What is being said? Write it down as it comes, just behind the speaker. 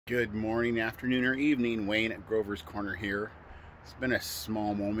Good morning, afternoon, or evening. Wayne at Grover's Corner here. It's been a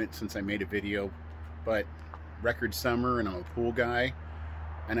small moment since I made a video, but record summer and I'm a pool guy,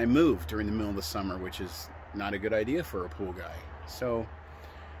 and I moved during the middle of the summer, which is not a good idea for a pool guy. So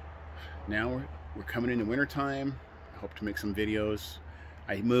now we're coming into wintertime. I hope to make some videos.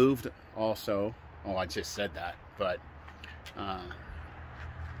 I moved also. Oh, I just said that, but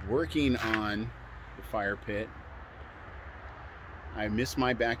working on the fire pit. I miss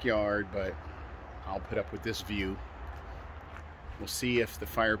my backyard, but I'll put up with this view. We'll see if the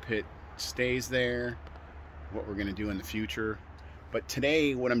fire pit stays there, what we're gonna do in the future. But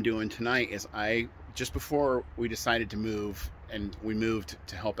today, what I'm doing tonight is just before we decided to move, and we moved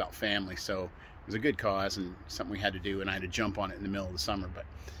to help out family, so it was a good cause and something we had to do, and I had to jump on it in the middle of the summer. But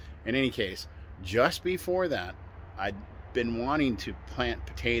in any case, just before that, I'd been wanting to plant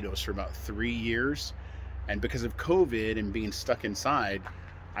potatoes for about 3 years. And because of COVID and being stuck inside,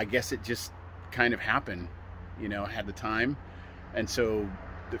 I guess it just kind of happened, you know, I had the time. And so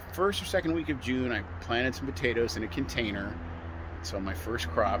the first or second week of June, I planted some potatoes in a container. So my first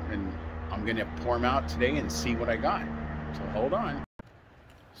crop, and I'm gonna pour them out today and see what I got. So hold on.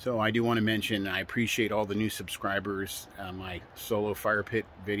 So I do want to mention, I appreciate all the new subscribers. My solo fire pit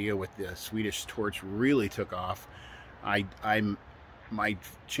video with the Swedish torch really took off. My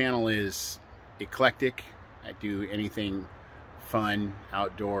channel is eclectic. I do anything fun,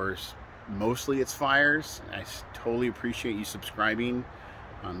 outdoors. Mostly it's fires. I totally appreciate you subscribing.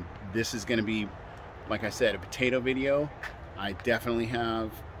 This is going to be, like I said, a potato video. I definitely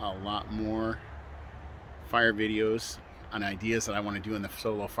have a lot more fire videos and ideas that I want to do in the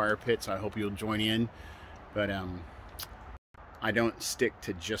solo fire pit, so I hope you'll join in. But I don't stick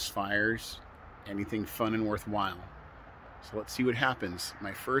to just fires, anything fun and worthwhile. So let's see what happens.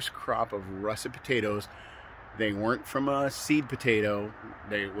 My first crop of russet potatoes, they weren't from a seed potato.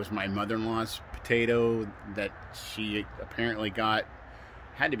 It was my mother-in-law's potato that she apparently got.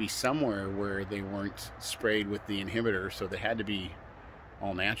 Had to be somewhere where they weren't sprayed with the inhibitor, so they had to be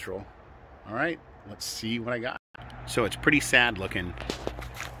all natural. All right, let's see what I got. So it's pretty sad looking.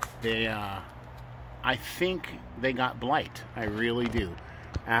 I think they got blight. I really do.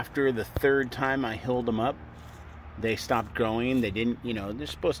 After the third time I hilled them up, they stopped growing. They didn't, you know, they're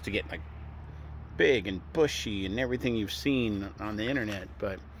supposed to get like big and bushy and everything you've seen on the internet,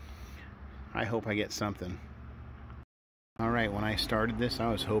 but I hope I get something. All right, when I started this,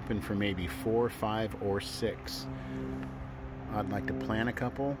 I was hoping for maybe 4, 5, or 6. I'd like to plant a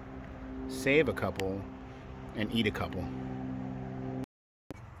couple, save a couple, and eat a couple.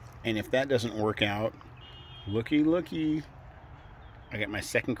 And if that doesn't work out, looky, looky. I got my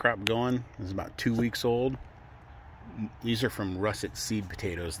second crop going. It's about 2 weeks old. These are from russet seed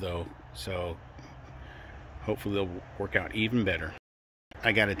potatoes though, so hopefully they'll work out even better.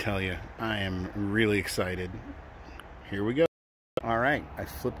 I gotta tell you, I am really excited. Here we go. All right, I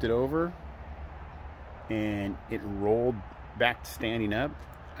flipped it over and it rolled back to standing up.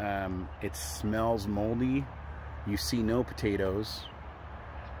 It smells moldy. You see no potatoes.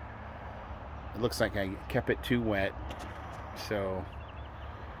 It looks like I kept it too wet, so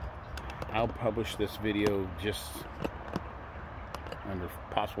I'll publish this video just under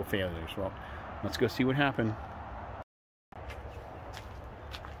possible failures. Well, let's go see what happened.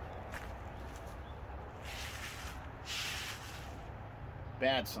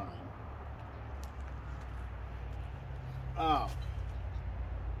 Bad sign.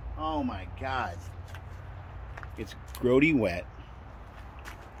 Oh my God. It's grody wet,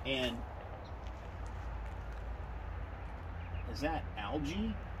 and is that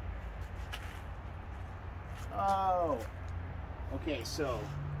algae? Oh, okay, so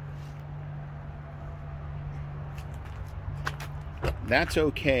that's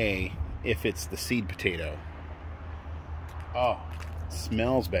okay if it's the seed potato. Oh, it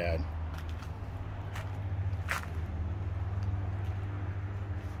smells bad.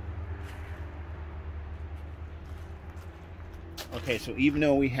 Okay, so even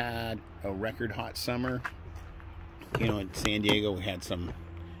though we had a record hot summer, you know, in San Diego, we had some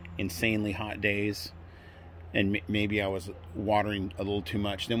insanely hot days. And maybe I was watering a little too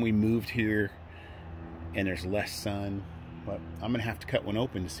much. Then we moved here and there's less sun, but I'm gonna have to cut one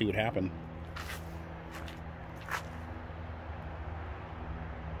open to see what happened.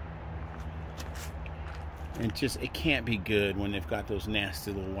 And it can't be good when they've got those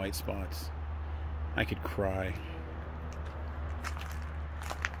nasty little white spots. I could cry.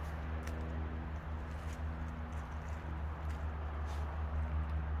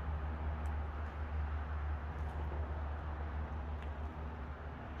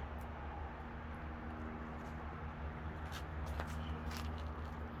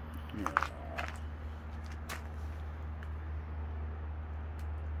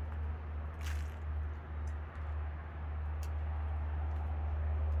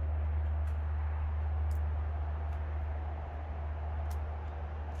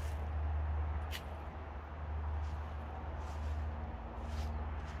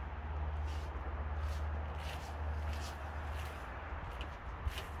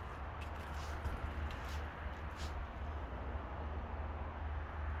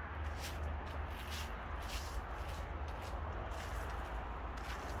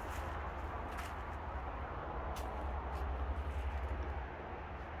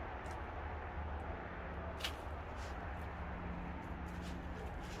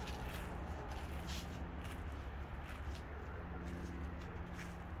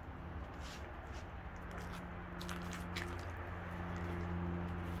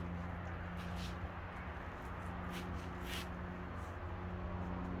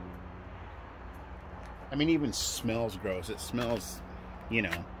 I mean, even smells gross. It smells, you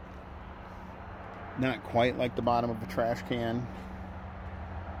know, not quite like the bottom of a trash can.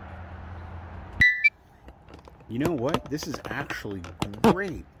 You know what? This is actually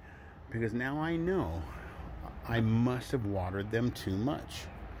great, because now I know I must have watered them too much.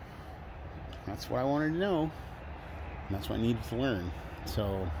 That's what I wanted to know, and that's what I needed to learn.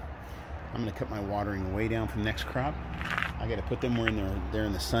 So I'm going to cut my watering way down for the next crop. I got to put them where they're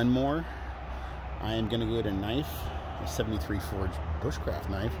in the sun more. I am going to get a knife, a 73 Forge bushcraft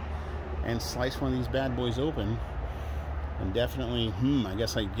knife, and slice one of these bad boys open. And definitely, I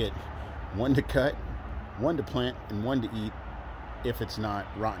guess I get one to cut, one to plant, and one to eat if it's not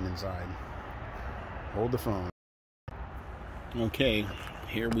rotten inside. Hold the phone. Okay,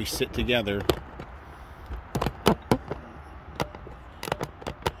 here we sit together.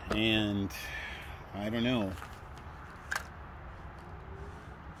 And I don't know.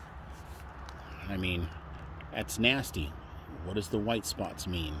 I mean, that's nasty. What does the white spots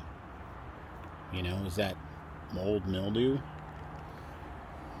mean? You know, is that mold, mildew?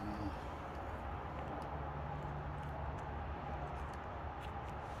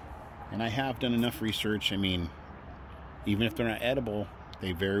 And I have done enough research. I mean, even if they're not edible,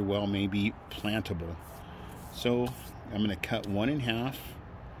 they very well may be plantable. So I'm going to cut one in half.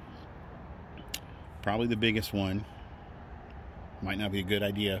 Probably the biggest one. Might not be a good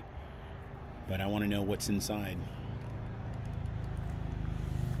idea, but I want to know what's inside.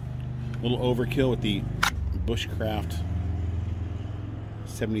 A little overkill with the bushcraft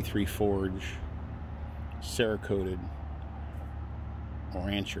 73 Forge Cerakoted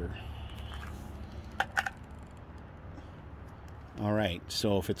Rancher. Alright,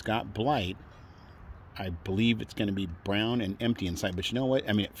 so if it's got blight, I believe it's going to be brown and empty inside. But you know what?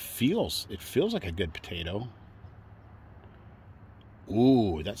 I mean, it feels like a good potato.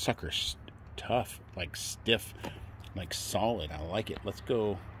 Ooh, that sucker's tough, like stiff, like solid. I like it. Let's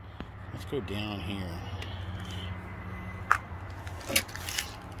go down here.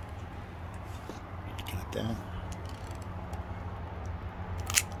 Got that.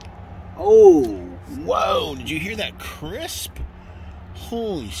 Oh, whoa, did you hear that crisp?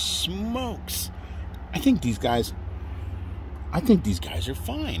 Holy smokes. I think these guys are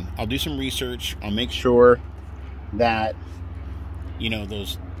fine. I'll do some research. I'll make sure that, you know,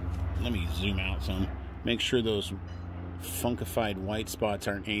 those, let me zoom out some, make sure those funkified white spots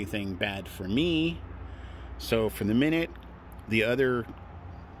aren't anything bad for me. So for the minute, the other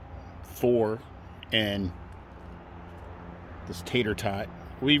 4 and this tater tot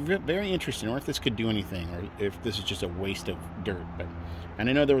will be very interesting, or if this could do anything, or if this is just a waste of dirt. And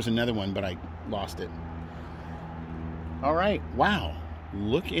I know there was another one, but I lost it. All right, wow,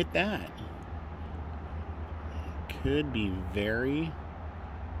 look at that. Could be very,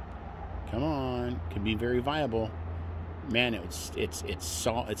 come on, could be very viable. Man,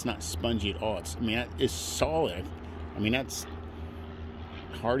 it's not spongy at all. I mean, it's solid. I mean, that's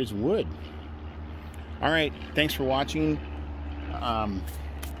hard as wood. All right, thanks for watching. Of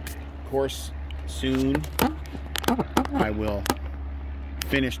course, soon I will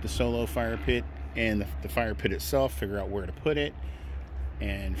finish the solo fire pit and the fire pit itself, figure out where to put it,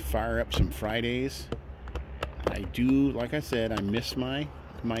 and fire up some Fridays. I do, like I said, I miss my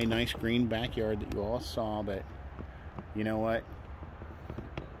nice green backyard that you all saw, but you know what?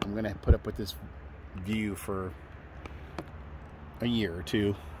 I'm gonna put up with this view for a year or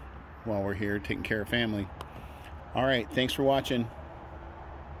two while we're here taking care of family. All right, thanks for watching.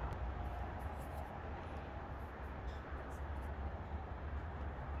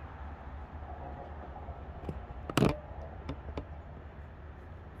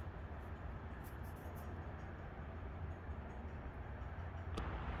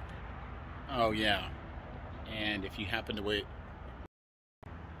 Oh yeah, and if you happen to wait,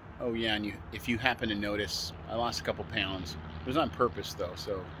 oh yeah, and if you happen to notice, I lost a couple pounds. It was on purpose though,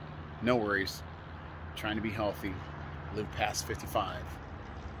 so no worries. Trying to be healthy, live past 55.